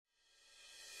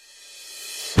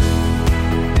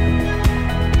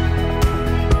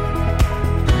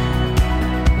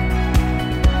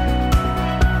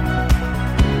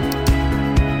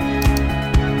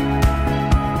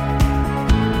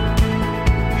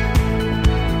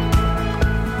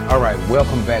All right,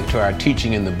 welcome back to our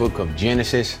teaching in the book of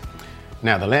Genesis.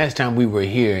 Now, the last time we were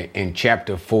here in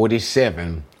chapter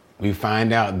 47, we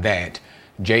find out that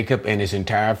Jacob and his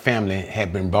entire family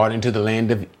had been brought into the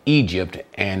land of Egypt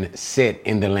and set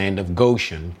in the land of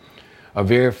Goshen, a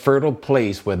very fertile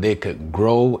place where they could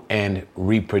grow and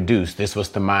reproduce. This was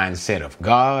the mindset of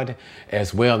God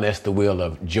as well as the will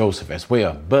of Joseph as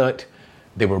well. But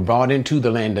they were brought into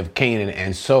the land of Canaan,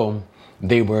 and so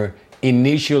they were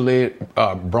initially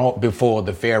brought before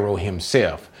the Pharaoh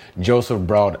himself. Joseph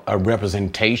brought a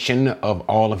representation of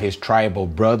all of his tribal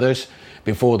brothers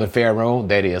before the Pharaoh,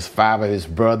 that is 5 of his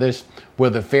brothers, where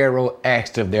the Pharaoh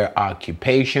asked of their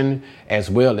occupation as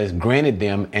well as granted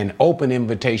them an open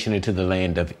invitation into the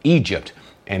land of Egypt,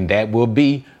 and that will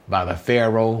be by the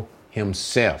Pharaoh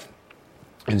himself.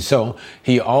 And so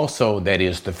he also, that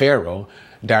is the Pharaoh,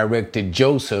 directed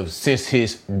Joseph, since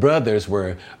his brothers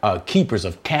were keepers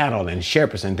of cattle and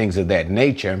shepherds and things of that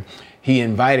nature. He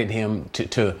invited him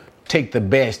to take the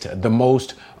best, the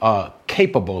most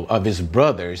capable of his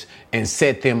brothers and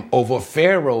set them over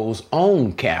Pharaoh's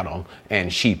own cattle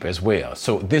and sheep as well.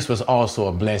 So this was also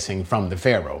a blessing from the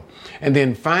Pharaoh. And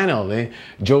then finally,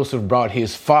 Joseph brought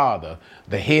his father,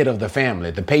 the head of the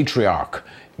family, the patriarch,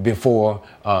 before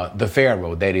the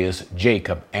Pharaoh, that is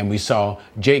Jacob. And we saw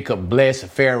Jacob bless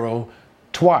Pharaoh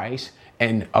twice.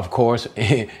 And of course,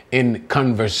 in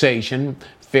conversation,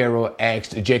 Pharaoh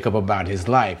asked Jacob about his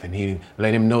life, and he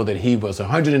let him know that he was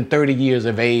 130 years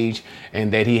of age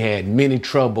and that he had many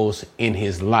troubles in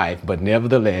his life. But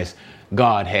nevertheless,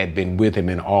 God had been with him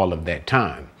in all of that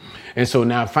time. And so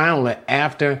now finally,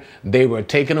 after they were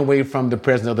taken away from the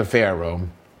presence of the Pharaoh,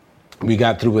 we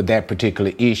got through with that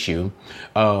particular issue.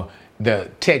 The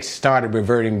text started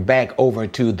reverting back over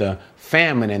to the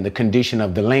famine and the condition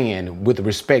of the land with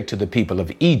respect to the people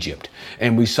of Egypt.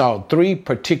 And we saw 3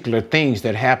 particular things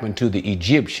that happened to the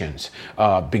Egyptians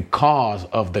because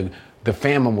of the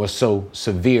famine was so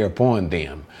severe upon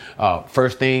them.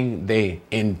 First thing,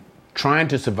 in trying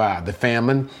to survive the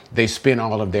famine, they spent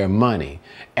all of their money.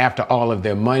 After all of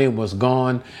their money was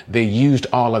gone, they used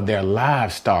all of their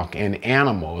livestock and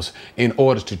animals in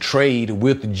order to trade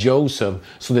with Joseph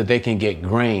so that they can get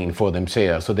grain for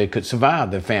themselves, so they could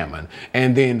survive the famine.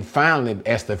 And then finally,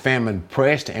 as the famine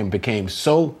pressed and became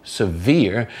so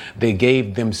severe, they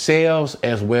gave themselves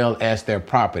as well as their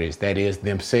properties, that is,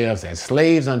 themselves as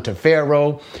slaves unto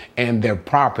Pharaoh and their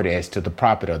property as to the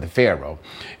property of the Pharaoh.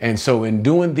 And so in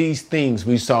doing these things,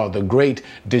 we saw the great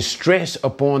distress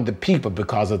upon the people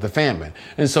because of the famine.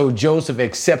 And so Joseph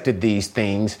accepted these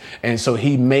things. And so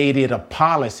he made it a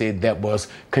policy that was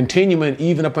continuing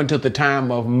even up until the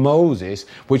time of Moses,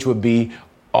 which would be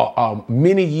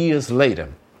many years later.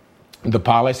 The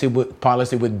policy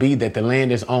would be that the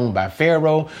land is owned by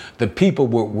Pharaoh. The people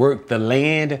would work the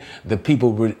land. The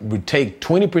people would take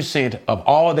 20% of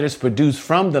all that is produced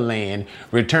from the land,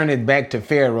 return it back to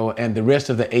Pharaoh, and the rest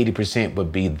of the 80%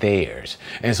 would be theirs.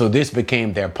 And so this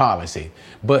became their policy.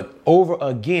 But over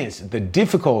against the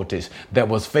difficulties that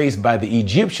was faced by the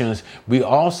Egyptians, we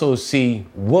also see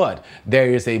what? There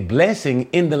is a blessing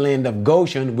in the land of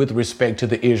Goshen with respect to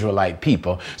the Israelite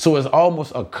people. So it's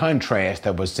almost a contrast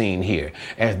that was seen here.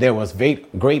 As there was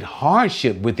great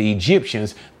hardship with the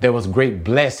Egyptians, there was great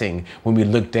blessing when we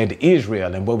looked at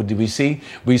Israel. And what did we see?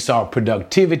 We saw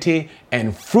productivity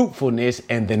and fruitfulness,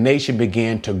 and the nation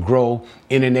began to grow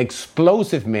in an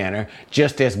explosive manner,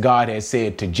 just as God had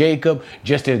said to Jacob,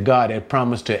 just as God had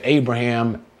promised to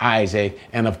Abraham, Isaac,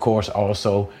 and of course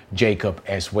also Jacob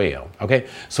as well. Okay,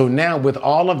 so now with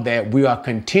all of that, we are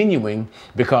continuing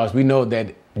because we know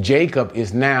that Jacob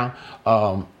is now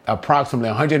approximately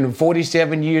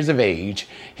 147 years of age.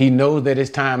 He knows that his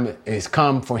time has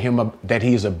come for him, that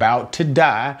he is about to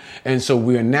die. And so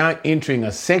we are now entering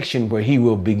a section where he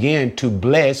will begin to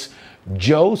bless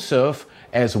Joseph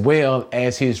as well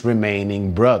as his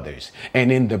remaining brothers.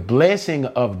 And in the blessing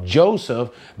of Joseph,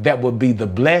 that will be the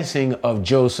blessing of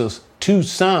Joseph's 2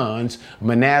 sons,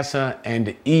 Manasseh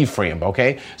and Ephraim.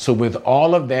 Okay, so with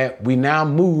all of that, we now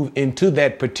move into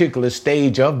that particular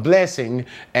stage of blessing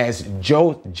as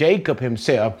Jacob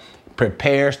himself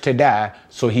prepares to die.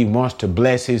 So he wants to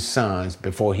bless his sons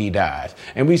before he dies.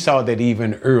 And we saw that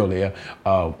even earlier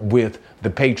with the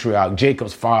patriarch,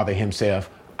 Jacob's father himself,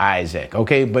 Isaac.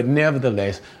 Okay, but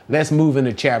nevertheless, let's move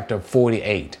into chapter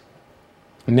 48.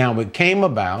 Now it came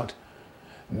about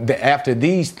after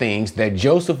these things that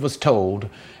Joseph was told,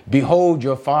 behold,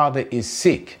 your father is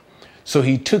sick. So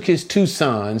he took his 2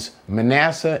 sons,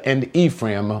 Manasseh and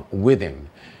Ephraim, with him.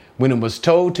 when it was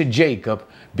told to Jacob,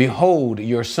 behold,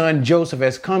 your son Joseph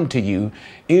has come to you,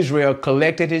 Israel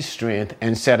collected his strength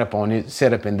and sat up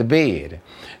in the bed.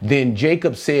 Then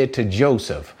Jacob said to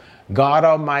Joseph, God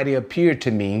Almighty appeared to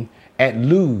me at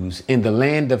Luz in the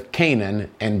land of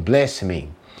Canaan and blessed me.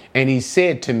 And he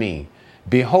said to me,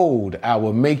 behold, I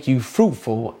will make you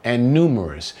fruitful and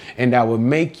numerous, and I will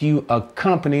make you a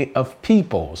company of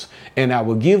peoples, and I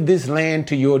will give this land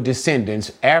to your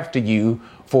descendants after you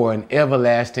for an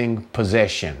everlasting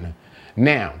possession.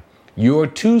 Now, your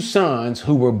 2 sons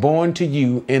who were born to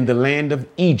you in the land of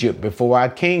Egypt before I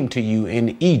came to you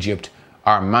in Egypt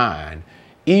are mine.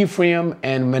 Ephraim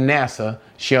and Manasseh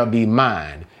shall be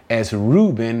mine, as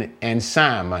Reuben and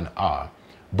Simon are.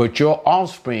 But your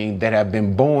offspring that have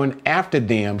been born after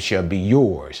them shall be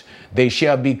yours. They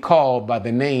shall be called by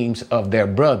the names of their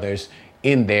brothers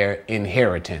in their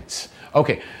inheritance.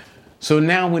 Okay, so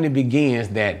now when it begins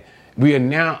that we are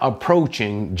now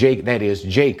approaching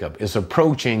Jacob is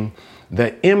approaching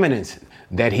the imminence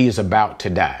that he is about to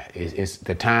die.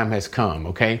 The time has come,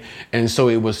 okay? And so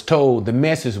it was told, the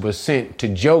message was sent to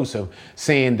Joseph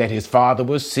saying that his father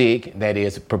was sick, that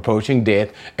is, approaching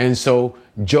death. And so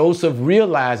Joseph,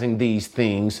 realizing these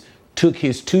things, took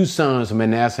his 2 sons,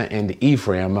 Manasseh and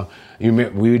Ephraim.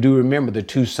 We do remember the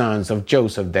 2 sons of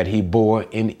Joseph that he bore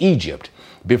in Egypt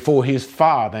before his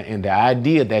father. And the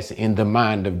idea that's in the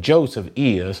mind of Joseph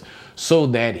is so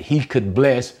that he could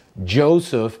bless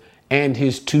Joseph and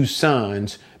his 2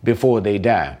 sons before they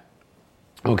die.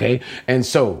 Okay. And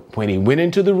so when he went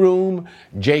into the room,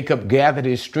 Jacob gathered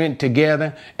his strength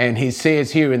together. And he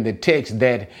says here in the text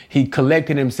that he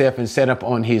collected himself and sat up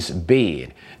on his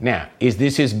bed. Now, is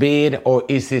this his bed or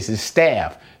is this his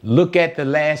staff? Look at the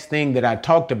last thing that I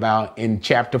talked about in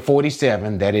chapter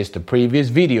 47. That is the previous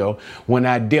video when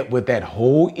I dealt with that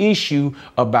whole issue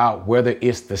about whether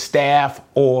it's the staff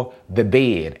or the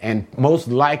bed. And most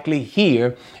likely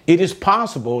here, it is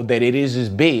possible that it is his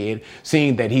bed,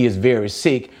 seeing that he is very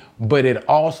sick. But it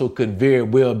also could very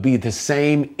well be the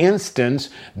same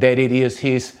instance that it is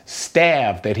his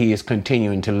staff that he is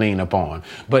continuing to lean upon.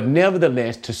 But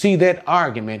nevertheless, to see that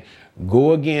argument,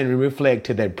 go again and reflect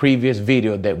to that previous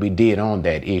video that we did on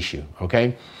that issue.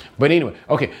 Okay. But anyway,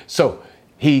 okay. So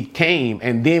he came,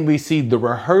 and then we see the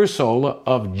rehearsal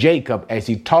of Jacob as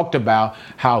he talked about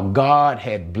how God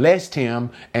had blessed him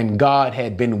and God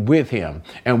had been with him.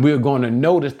 And we're going to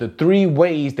notice the 3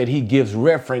 ways that he gives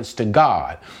reference to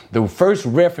God. The first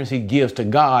reference he gives to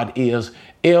God is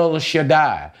El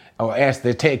Shaddai, or as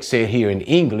the text said here in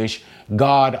English,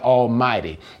 God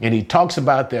Almighty. And he talks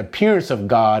about the appearance of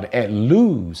God at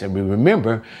Luz. And we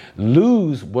remember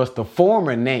Luz was the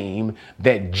former name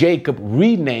that Jacob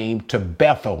renamed to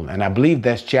Bethel. And I believe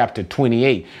that's chapter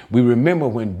 28. We remember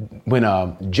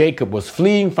when Jacob was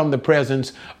fleeing from the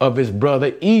presence of his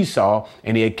brother Esau,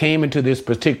 and he had came into this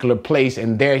particular place,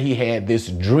 and there he had this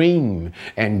dream,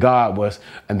 and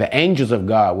the angels of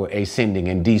God were ascending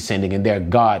and descending, and there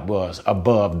God was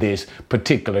above this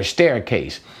particular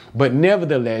staircase. But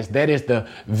nevertheless, that is the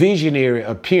visionary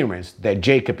appearance that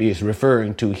Jacob is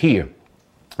referring to here.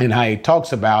 And how he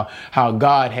talks about how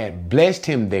God had blessed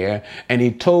him there, and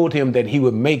he told him that he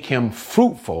would make him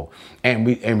fruitful. And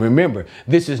remember,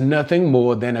 this is nothing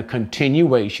more than a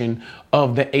continuation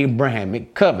of the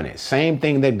Abrahamic covenant. Same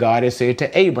thing that God has said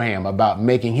to Abraham about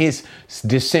making his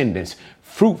descendants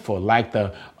fruitful like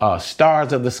the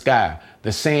stars of the sky,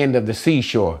 the sand of the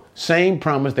seashore. Same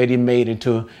promise that he made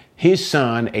into his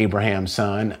son, Abraham's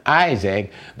son,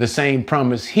 Isaac, the same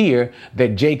promise here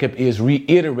that Jacob is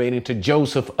reiterating to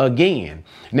Joseph again.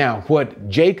 Now, what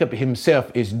Jacob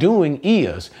himself is doing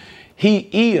is he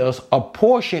is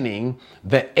apportioning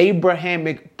the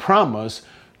Abrahamic promise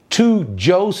to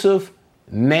Joseph,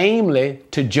 namely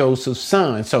to Joseph's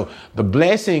son. So the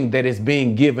blessing that is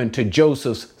being given to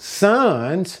Joseph's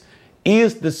sons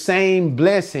is the same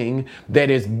blessing that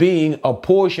is being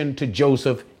apportioned to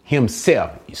Joseph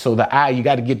himself. So you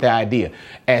got to get the idea.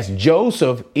 As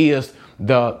Joseph has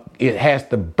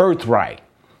the birthright,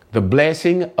 the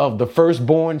blessing of the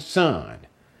firstborn son.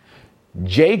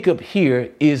 Jacob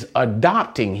here is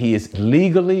adopting. He is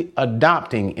legally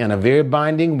adopting in a very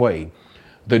binding way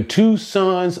the 2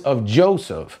 sons of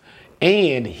Joseph,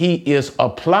 and he is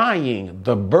applying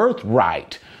the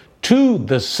birthright to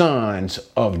the sons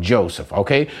of Joseph.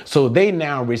 Okay, so they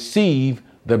now receive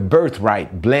the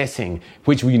birthright blessing,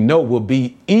 which we know will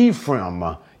be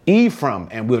Ephraim,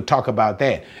 and we'll talk about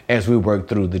that as we work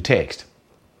through the text.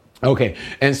 Okay,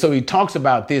 and so he talks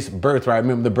about this birthright.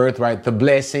 Remember the birthright, the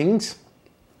blessings,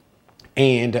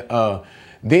 and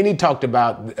then he talked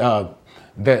about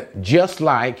that just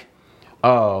like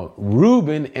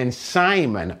Reuben and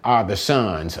Simon are the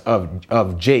sons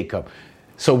of Jacob.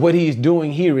 So what he's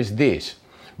doing here is this.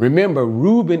 Remember,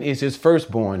 Reuben is his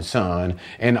firstborn son,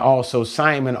 and also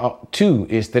Simon too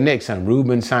is the next son.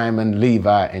 Reuben, Simon,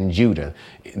 Levi, and Judah.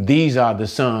 These are the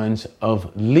sons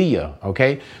of Leah,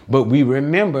 okay? But we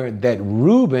remember that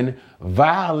Reuben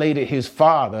violated his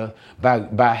father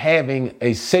by having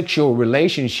a sexual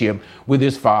relationship with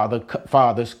his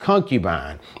father's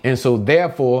concubine. And so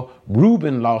therefore,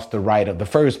 Reuben lost the right of the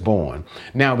firstborn.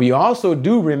 Now, we also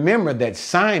do remember that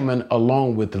Simon,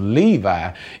 along with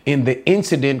Levi, in the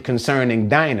incident concerning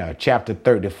Dinah, chapter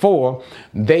 34,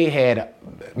 they had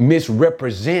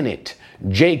misrepresented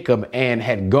Jacob and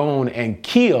had gone and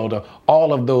killed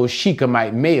all of those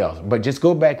Shechemite males. But just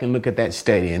go back and look at that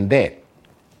study and that.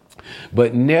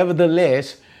 But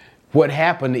nevertheless, what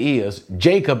happened is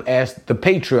Jacob, as the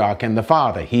patriarch and the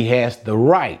father, he has the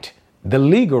right, the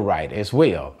legal right as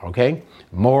well, okay?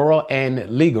 Moral and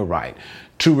legal right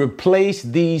to replace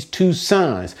these two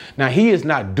sons. Now, he is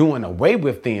not doing away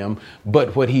with them,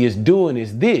 but what he is doing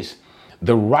is this.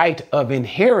 The right of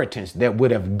inheritance that would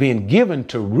have been given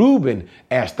to Reuben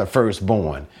as the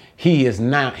firstborn. He's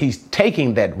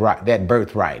taking that right, that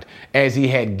birthright, as he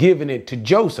had given it to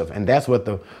Joseph. And that's what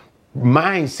the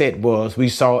mindset was we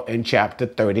saw in chapter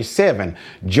 37.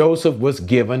 Joseph was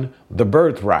given the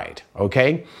birthright,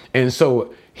 okay? And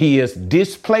so he is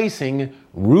displacing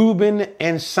Reuben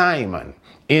and Simon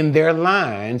in their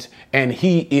lines, and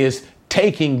he is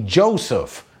taking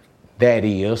Joseph, that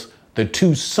is, the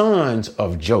two sons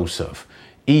of Joseph,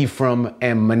 Ephraim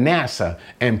and Manasseh,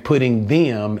 and putting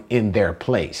them in their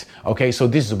place. Okay, so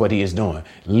this is what he is doing.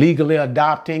 Legally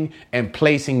adopting and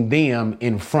placing them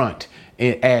in front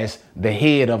as the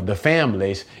head of the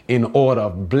families in order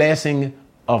of blessing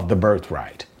of the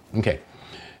birthright. Okay,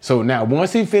 so now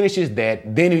once he finishes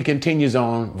that, then he continues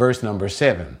on verse number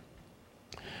 7.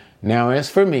 Now as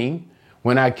for me,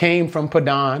 when I came from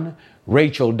Padan,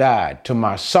 Rachel died to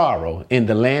my sorrow in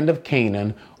the land of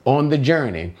Canaan on the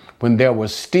journey when there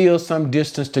was still some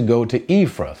distance to go to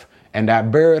Ephrath, and I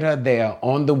buried her there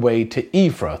on the way to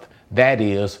Ephrath, that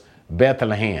is,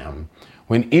 Bethlehem.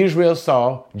 When Israel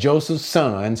saw Joseph's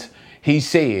sons, he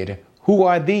said, "Who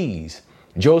are these?"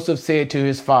 Joseph said to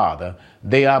his father,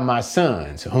 "They are my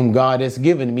sons, whom God has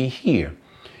given me here."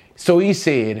 So he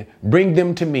said, "Bring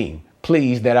them to me,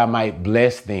 please, that I might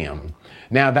bless them."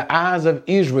 Now the eyes of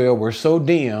Israel were so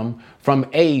dim from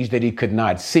age that he could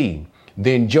not see.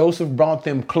 Then Joseph brought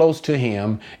them close to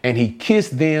him, and he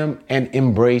kissed them and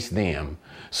embraced them.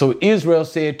 So Israel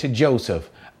said to Joseph,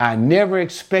 "I never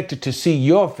expected to see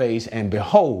your face, and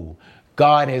behold,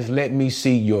 God has let me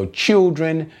see your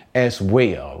children as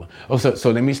well."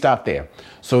 So let me stop there.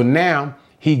 So now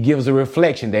he gives a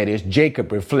reflection, that is,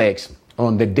 Jacob reflects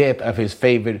on the death of his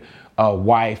favorite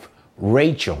wife,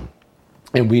 Rachel.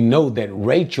 And we know that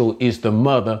Rachel is the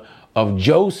mother of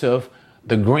Joseph,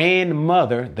 the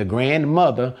grandmother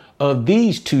of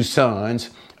these two sons,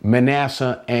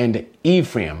 Manasseh and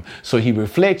Ephraim. So he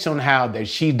reflects on how that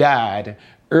she died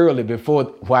early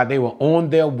while they were on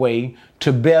their way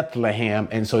to Bethlehem.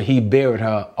 And so he buried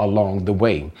her along the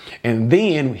way. And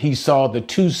then he saw the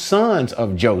two sons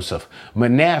of Joseph,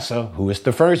 Manasseh, who is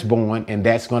the firstborn, and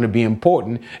that's going to be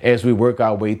important as we work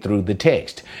our way through the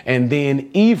text. And then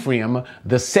Ephraim,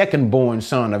 the second-born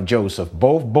son of Joseph,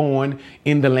 both born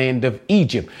in the land of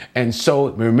Egypt. And so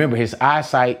remember, his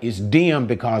eyesight is dim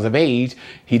because of age.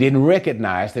 He didn't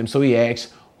recognize them. So he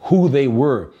asked who they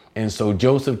were. And so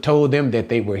Joseph told them that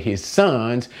they were his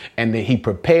sons, and that he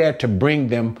prepared to bring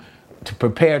them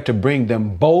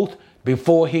both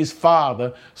before his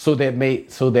father so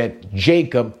that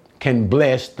Jacob can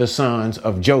bless the sons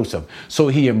of Joseph. So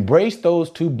he embraced those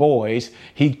two boys,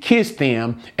 he kissed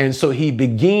them, and so he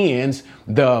begins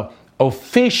the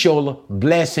official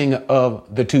blessing of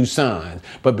the two sons.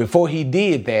 But before he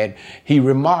did that, he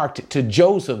remarked to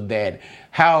Joseph that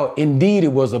how indeed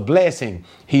it was a blessing.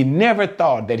 He never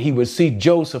thought that he would see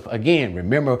Joseph again.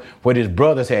 Remember what his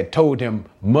brothers had told him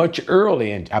much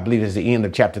earlier, and I believe it's the end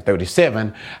of chapter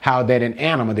 37, how that an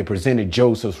animal, they presented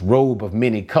Joseph's robe of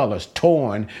many colors,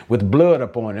 torn with blood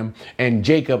upon him, and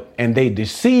they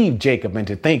deceived Jacob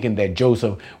into thinking that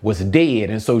Joseph was dead.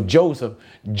 And so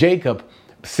Jacob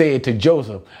said to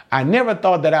Joseph, "I never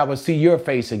thought that I would see your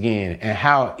face again, and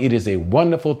how it is a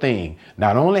wonderful thing.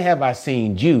 Not only have I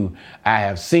seen you, I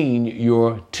have seen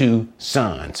your two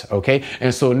sons." Okay.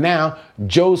 And so now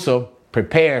Joseph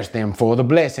prepares them for the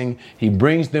blessing. He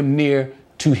brings them near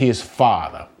to his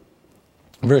father.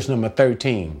 Verse number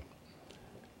 13.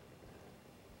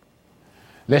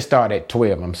 Let's start at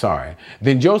 12. I'm sorry.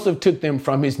 Then Joseph took them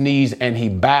from his knees, and he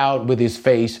bowed with his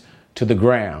face to the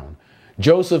ground.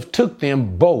 Joseph took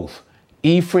them both,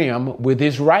 Ephraim with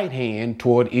his right hand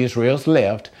toward Israel's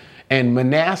left, and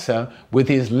Manasseh with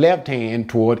his left hand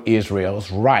toward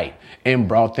Israel's right, and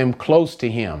brought them close to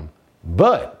him.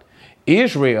 But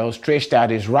Israel stretched out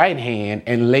his right hand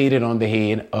and laid it on the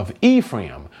head of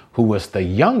Ephraim, who was the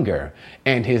younger,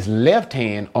 and his left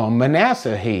hand on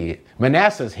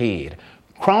Manasseh's head,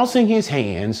 crossing his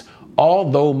hands,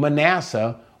 although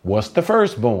Manasseh was the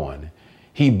firstborn.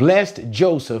 He blessed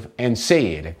Joseph and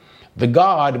said, "The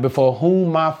God before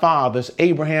whom my fathers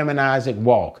Abraham and Isaac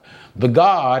walk, the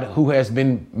God who has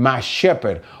been my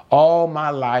shepherd all my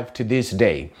life to this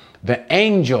day, the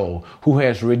angel who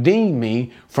has redeemed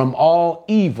me from all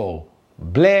evil,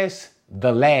 bless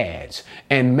the lads,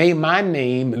 and may my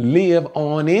name live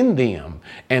on in them,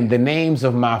 and the names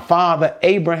of my father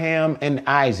Abraham and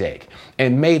Isaac,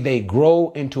 and may they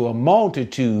grow into a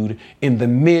multitude in the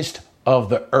midst of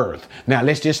the earth." Now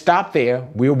let's just stop there.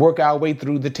 We'll work our way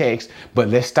through the text, but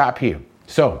let's stop here.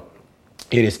 So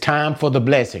it is time for the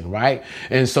blessing, right?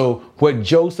 And so what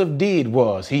Joseph did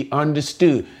was he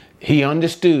understood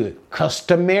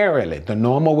customarily, the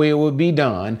normal way it would be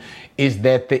done is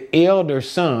that the elder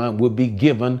son would be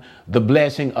given the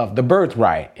blessing of the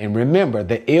birthright. And remember,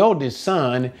 the eldest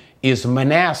son is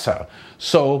Manasseh.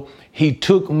 So he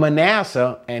took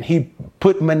Manasseh and he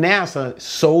put Manasseh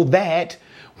so that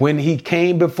when he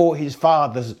came before his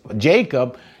father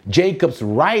Jacob, Jacob's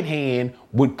right hand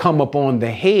would come upon the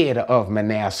head of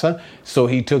Manasseh. So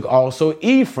he took also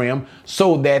Ephraim,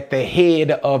 so that the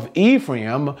head of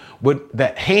Ephraim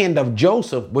the hand of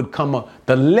Joseph would come up,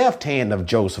 the left hand of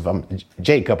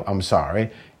Jacob,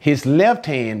 his left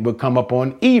hand would come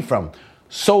upon Ephraim,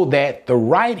 so that the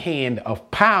right hand of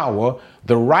power,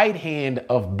 the right hand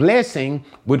of blessing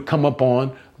would come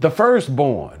upon the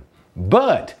firstborn.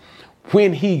 But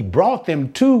when he brought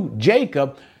them to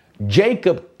Jacob,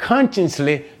 Jacob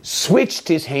consciously switched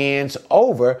his hands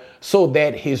over so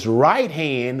that his right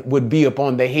hand would be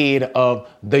upon the head of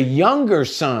the younger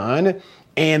son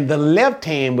and the left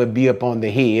hand would be upon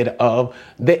the head of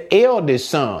the eldest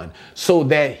son, so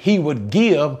that he would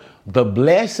give the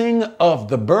blessing of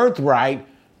the birthright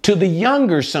to the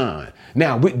younger son.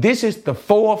 Now, this is the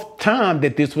fourth time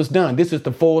that this was done. This is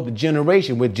the fourth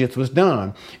generation which this was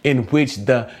done, in which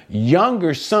the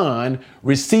younger son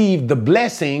received the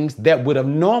blessings that would have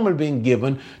normally been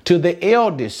given to the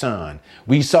eldest son.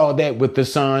 We saw that with the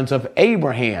sons of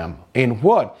Abraham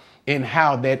in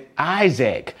how that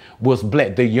Isaac was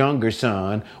blessed, the younger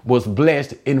son was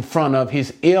blessed in front of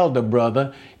his elder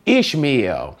brother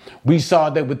Ishmael. We saw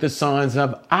that with the sons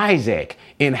of Isaac,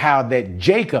 in how that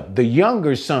Jacob, the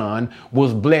younger son,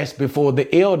 was blessed before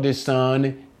the eldest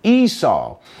son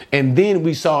Esau. And then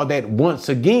we saw that once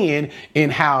again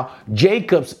in how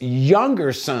Jacob's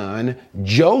younger son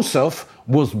Joseph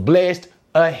was blessed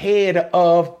ahead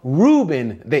of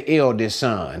Reuben, the eldest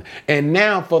son. And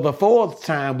now for the fourth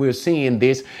time, we're seeing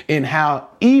this in how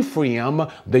Ephraim,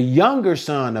 the younger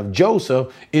son of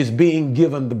Joseph, is being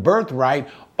given the birthright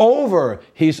over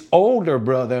his older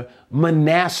brother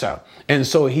Manasseh. And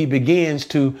so he begins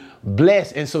to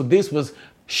bless. And so this was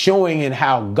showing in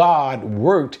how God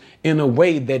worked in a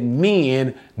way that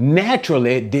men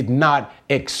naturally did not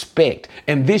expect.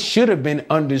 And this should have been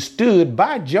understood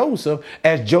by Joseph,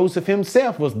 as Joseph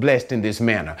himself was blessed in this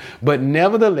manner. But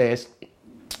nevertheless,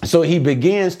 so he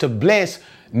begins to bless.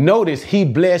 Notice he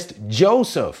blessed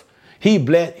Joseph.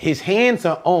 His hands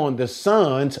are on the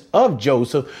sons of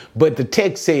Joseph, but the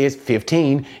text says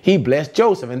 15, he blessed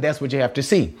Joseph. And that's what you have to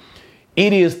see.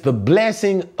 It is the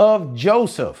blessing of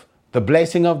Joseph, the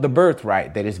blessing of the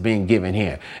birthright that is being given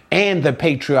here, and the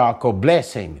patriarchal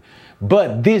blessing.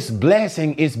 But this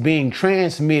blessing is being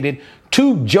transmitted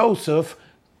to Joseph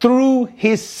through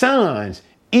his sons,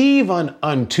 even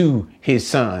unto his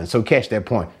sons. So catch that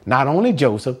point. Not only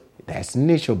Joseph, that's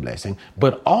initial blessing,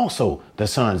 but also the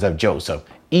sons of Joseph,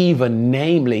 even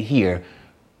namely here,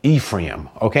 Ephraim.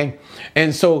 Okay.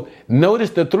 And so notice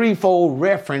the threefold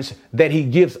reference that he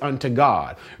gives unto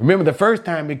God. Remember the first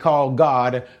time he called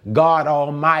God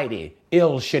Almighty,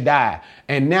 El Shaddai.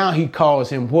 And now he calls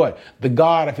him what? The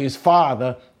God of his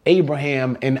father,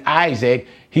 Abraham and Isaac.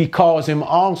 He calls him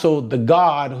also the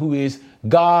God who is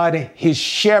God, his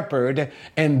shepherd.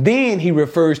 And then he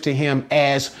refers to him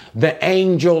as the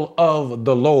angel of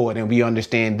the Lord. And we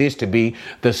understand this to be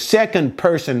the second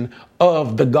person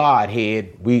of the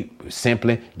Godhead. We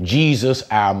simply Jesus,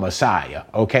 our Messiah.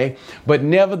 OK, but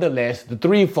nevertheless, the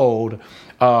threefold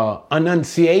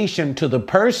annunciation to the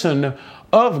person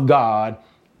of God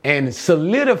and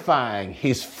solidifying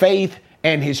his faith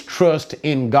and his trust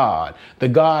in God. The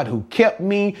God who kept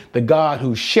me, the God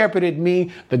who shepherded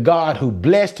me, the God who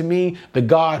blessed me, the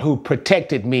God who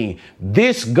protected me.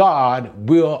 This God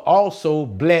will also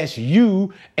bless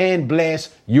you and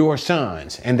bless your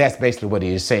sons. And that's basically what he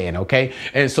is saying, okay?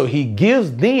 And so he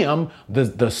gives them,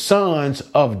 the sons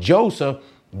of Joseph,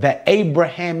 the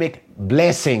Abrahamic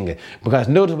blessing, because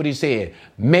notice what he said: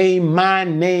 may my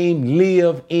name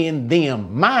live in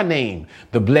them. My name,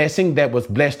 the blessing that was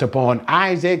blessed upon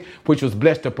Isaac, which was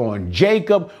blessed upon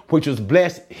Jacob, which was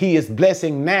blessed, he is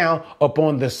blessing now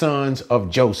upon the sons of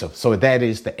Joseph. So that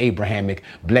is the Abrahamic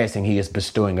blessing he is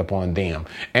bestowing upon them,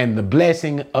 and the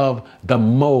blessing of the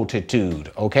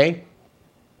multitude. Okay.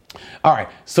 All right.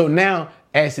 So now,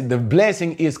 as the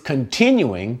blessing is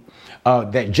continuing,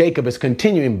 that Jacob is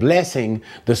continuing blessing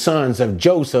the sons of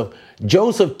Joseph,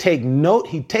 Joseph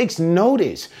takes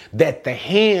notice that the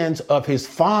hands of his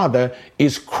father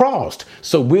is crossed.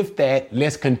 So with that,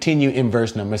 let's continue in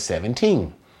verse number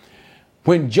 17.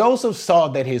 When Joseph saw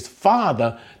that his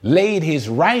father laid his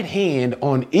right hand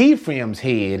on Ephraim's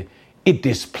head, it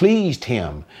displeased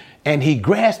him, and he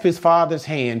grasped his father's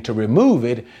hand to remove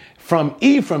it from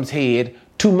Ephraim's head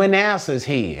to Manasseh's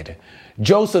head.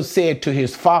 Joseph said to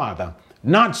his father,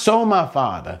 not so, my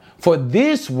father, for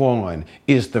this one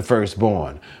is the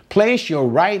firstborn. Place your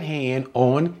right hand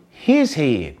on his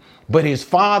head. But his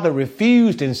father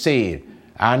refused and said,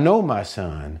 I know, my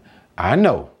son, I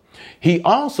know. He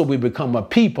also will become a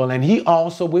people, and he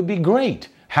also will be great.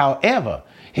 However,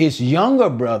 his younger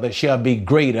brother shall be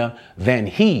greater than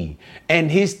he,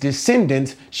 and his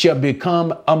descendants shall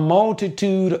become a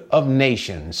multitude of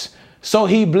nations. So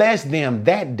he blessed them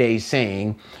that day,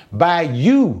 saying, by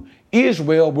you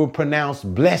Israel will pronounce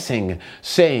blessing,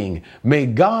 saying, may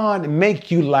God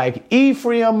make you like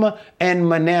Ephraim and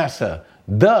Manasseh.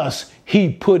 Thus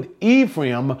he put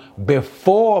Ephraim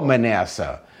before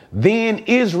Manasseh. Then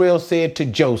Israel said to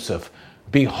Joseph,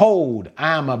 behold,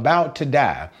 I am about to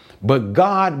die, but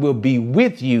God will be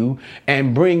with you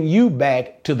and bring you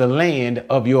back to the land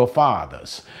of your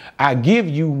fathers. I give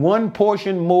you one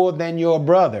portion more than your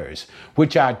brothers,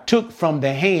 which I took from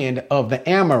the hand of the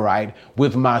Amorite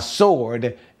with my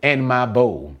sword and my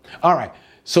bow. All right.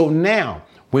 So now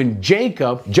when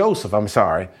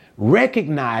Joseph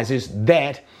recognizes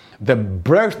that the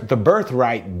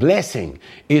birthright blessing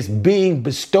is being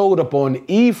bestowed upon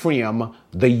Ephraim,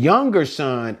 the younger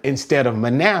son, instead of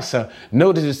Manasseh,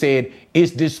 notice it said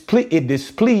it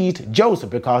displeased Joseph,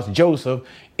 because Joseph,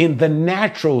 in the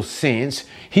natural sense,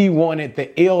 he wanted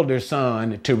the elder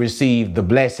son to receive the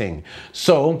blessing.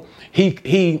 So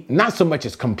he not so much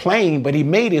as complained, but he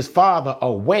made his father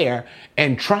aware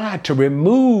and tried to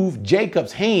remove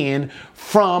Jacob's hand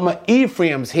from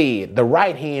Ephraim's head, the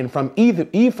right hand from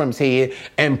Ephraim's head,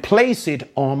 and place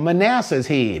it on Manasseh's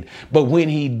head. But when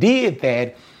he did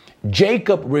that,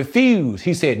 Jacob refused.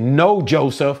 He said, no,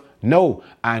 Joseph, no,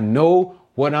 I know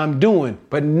what I'm doing.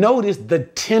 But notice the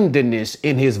tenderness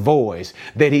in his voice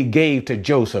that he gave to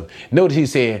Joseph. Notice he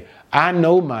said, I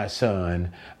know, my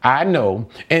son, I know.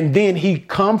 And then he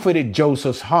comforted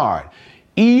Joseph's heart,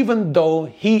 even though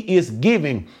he is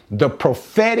giving the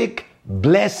prophetic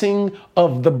blessing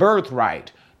of the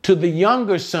birthright to the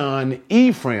younger son,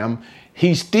 Ephraim.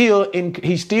 He still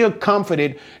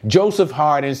comforted Joseph's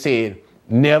heart and said,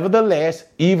 nevertheless,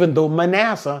 even though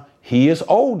Manasseh, he is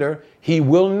older, he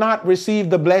will not receive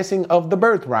the blessing of the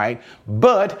birthright,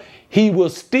 but he will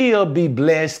still be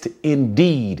blessed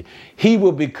indeed. He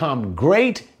will become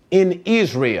great in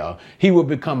Israel. He will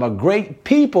become a great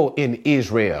people in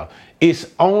Israel. It's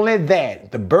only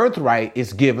that the birthright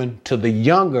is given to the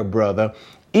younger brother,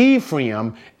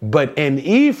 Ephraim, and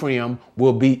Ephraim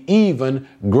will be even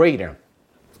greater.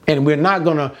 And we're not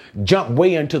going to jump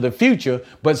way into the future,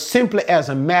 but simply as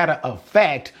a matter of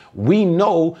fact, we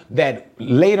know that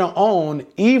later on,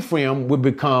 Ephraim will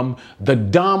become the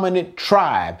dominant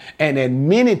tribe. And at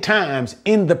many times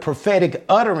in the prophetic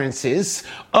utterances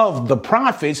of the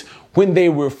prophets, when they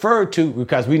refer to,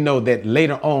 because we know that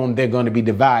later on they're going to be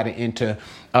divided into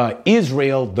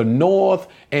Israel, the north,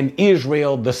 and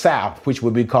Israel, the south, which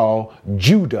would be called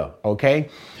Judah. Okay.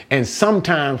 And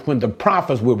sometimes when the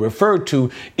prophets will refer to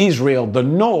Israel, the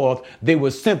north, they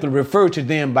would simply refer to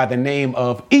them by the name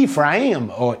of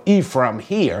Ephraim, or Ephraim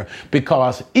here,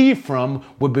 because Ephraim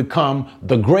would become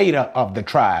the greater of the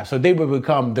tribe. So they would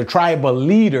become the tribal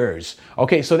leaders.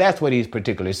 Okay, so that's what he's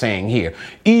particularly saying here,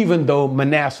 even though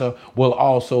Manasseh will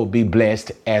also be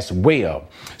blessed as well.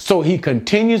 So he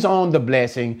continues on the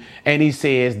blessing, and he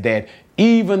says that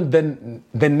even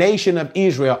the nation of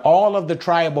Israel, all of the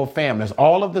tribal families,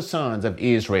 all of the sons of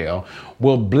Israel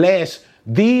will bless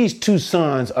these two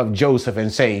sons of Joseph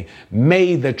and say,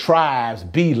 may the tribes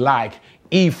be like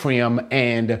Ephraim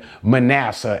and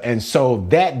Manasseh. And so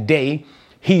that day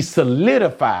he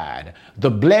solidified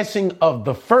the blessing of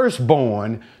the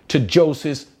firstborn to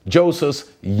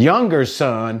Joseph's younger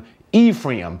son,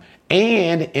 Ephraim.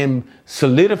 And in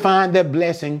solidifying that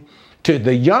blessing to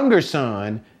the younger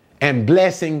son and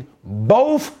blessing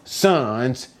both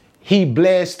sons, he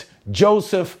blessed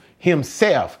Joseph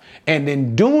himself. And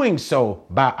in doing so,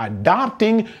 by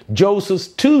adopting Joseph's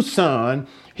two sons,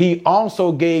 he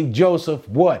also gave Joseph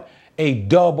what? A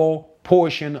double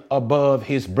portion above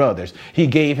his brothers. He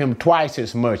gave him twice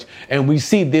as much. And we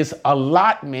see this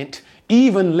allotment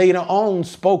even later on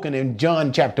spoken in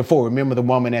John chapter 4. Remember the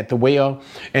woman at the well?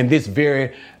 And this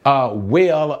very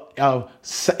well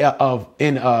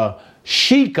in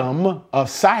Shechem of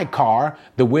Sychar,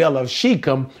 the well of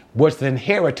Shechem, was the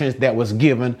inheritance that was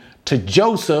given to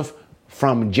Joseph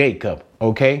from Jacob.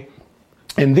 Okay.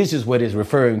 And this is what is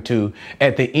referring to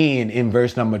at the end in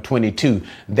verse number 22,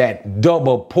 that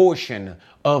double portion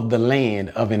of the land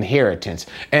of inheritance.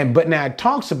 But now it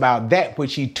talks about that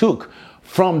which he took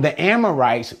from the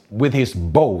Amorites with his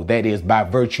bow, that is by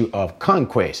virtue of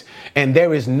conquest. And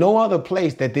there is no other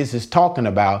place that this is talked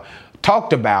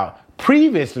about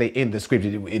previously in the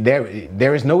scripture.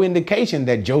 There is no indication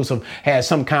that Joseph had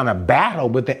some kind of battle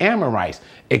with the Amorites,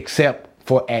 except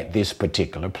for at this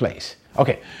particular place.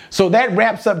 Okay, so that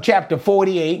wraps up chapter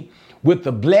 48 with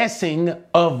the blessing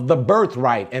of the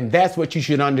birthright. And that's what you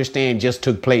should understand just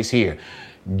took place here.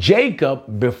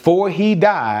 Jacob, before he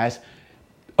dies,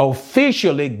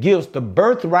 officially gives the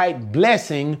birthright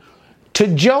blessing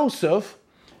to Joseph,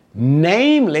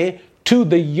 namely to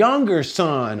the younger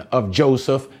son of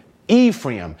Joseph,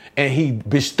 Ephraim. And he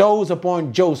bestows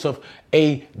upon Joseph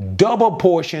a double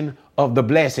portion of the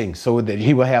blessing, so that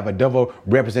he will have a double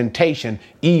representation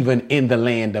even in the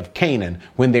land of Canaan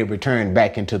when they return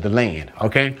back into the land.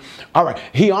 Okay. All right.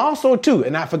 He also too,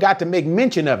 and I forgot to make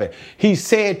mention of it, he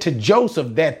said to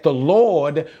Joseph that the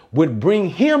Lord would bring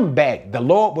him back. The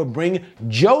Lord would bring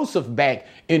Joseph back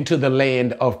into the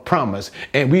land of promise.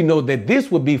 And we know that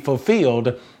this would be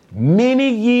fulfilled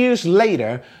many years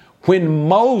later, when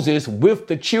Moses, with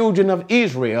the children of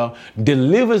Israel,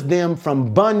 delivers them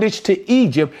from bondage to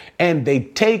Egypt, and they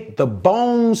take the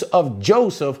bones of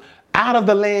Joseph out of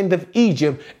the land of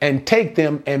Egypt and take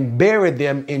them and bury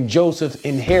them in Joseph's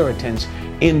inheritance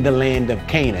in the land of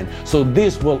Canaan. So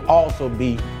this will also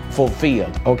be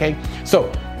fulfilled. Okay,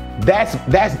 so that's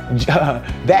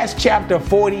chapter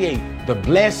 48, the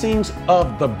blessings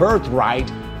of the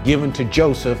birthright given to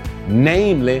Joseph,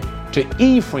 namely to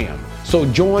Ephraim. So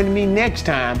join me next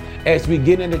time as we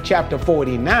get into chapter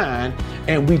 49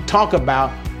 and we talk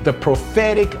about the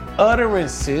prophetic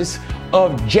utterances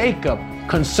of Jacob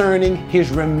concerning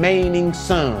his remaining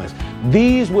sons.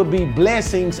 These will be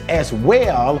blessings as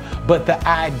well, but the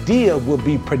idea will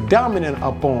be predominant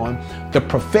upon the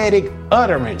prophetic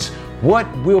utterance. What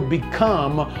will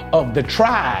become of the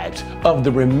tribes of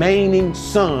the remaining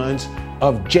sons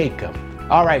of Jacob?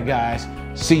 All right, guys,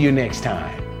 see you next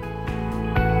time.